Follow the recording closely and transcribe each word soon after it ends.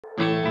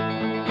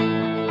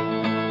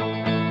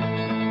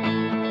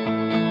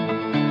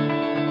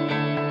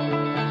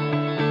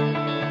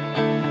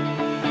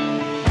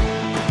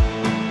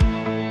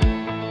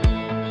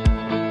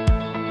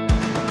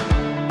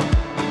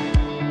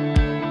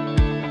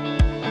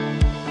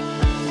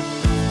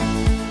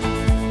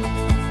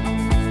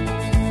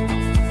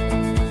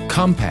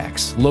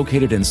COMPAX,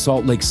 located in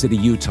Salt Lake City,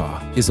 Utah,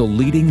 is a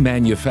leading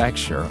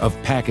manufacturer of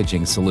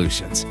packaging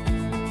solutions.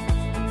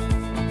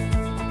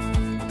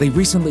 They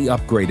recently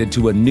upgraded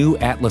to a new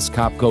Atlas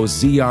Copco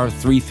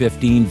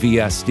ZR315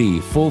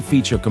 VSD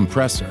full-feature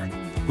compressor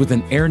with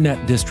an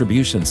AirNet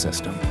distribution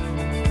system.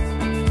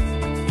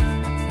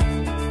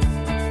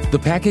 The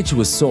package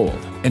was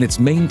sold and it's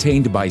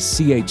maintained by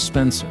C.H.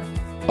 Spencer,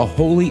 a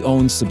wholly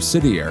owned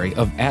subsidiary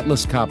of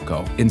Atlas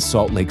Copco in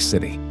Salt Lake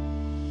City.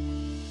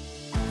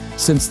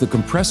 Since the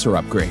compressor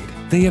upgrade,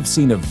 they have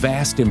seen a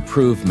vast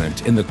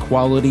improvement in the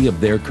quality of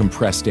their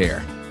compressed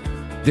air.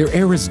 Their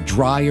air is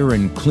drier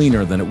and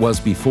cleaner than it was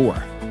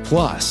before.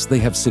 Plus, they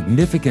have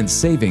significant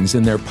savings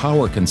in their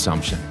power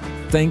consumption,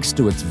 thanks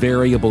to its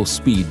variable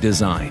speed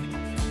design.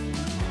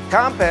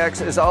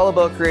 COMPAX is all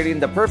about creating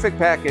the perfect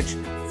package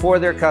for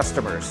their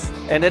customers.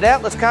 And at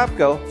Atlas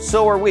Copco,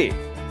 so are we.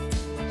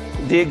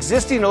 The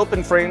existing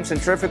open frame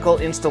centrifugal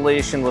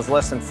installation was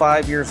less than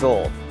 5 years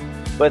old,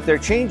 but their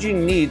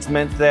changing needs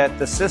meant that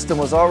the system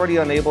was already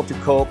unable to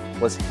cope,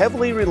 was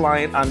heavily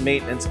reliant on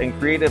maintenance, and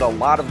created a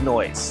lot of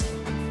noise.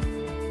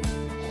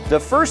 The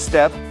first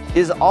step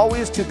is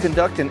always to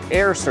conduct an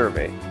air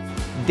survey.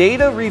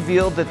 Data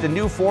revealed that the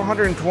new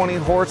 420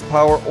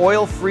 horsepower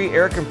oil-free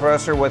air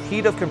compressor with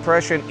heat of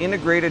compression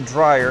integrated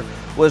dryer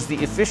was the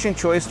efficient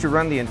choice to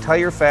run the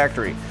entire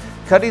factory,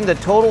 cutting the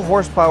total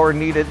horsepower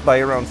needed by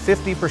around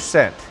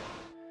 50%.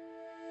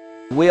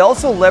 We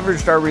also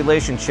leveraged our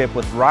relationship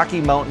with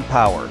Rocky Mountain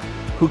Power,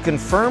 who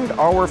confirmed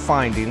our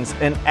findings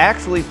and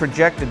actually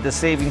projected the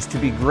savings to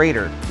be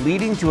greater,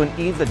 leading to an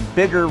even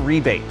bigger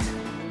rebate.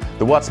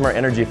 The WattSmart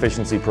Energy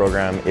Efficiency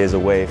Program is a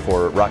way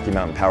for Rocky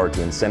Mountain Power to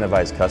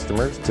incentivize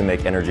customers to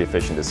make energy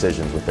efficient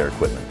decisions with their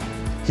equipment.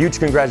 Huge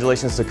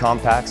congratulations to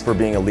COMPAX for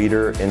being a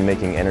leader in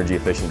making energy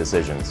efficient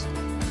decisions.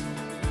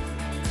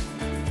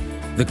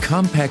 The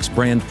COMPAX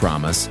brand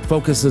promise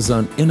focuses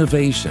on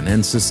innovation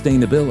and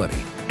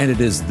sustainability, and it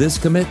is this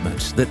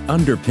commitment that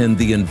underpinned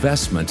the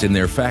investment in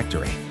their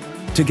factory.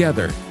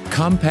 Together,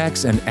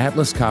 COMPAX and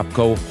Atlas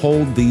Copco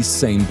hold these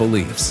same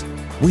beliefs.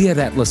 We at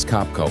Atlas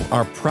Copco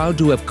are proud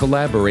to have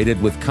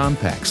collaborated with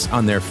COMPAX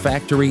on their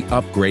factory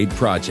upgrade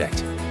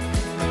project.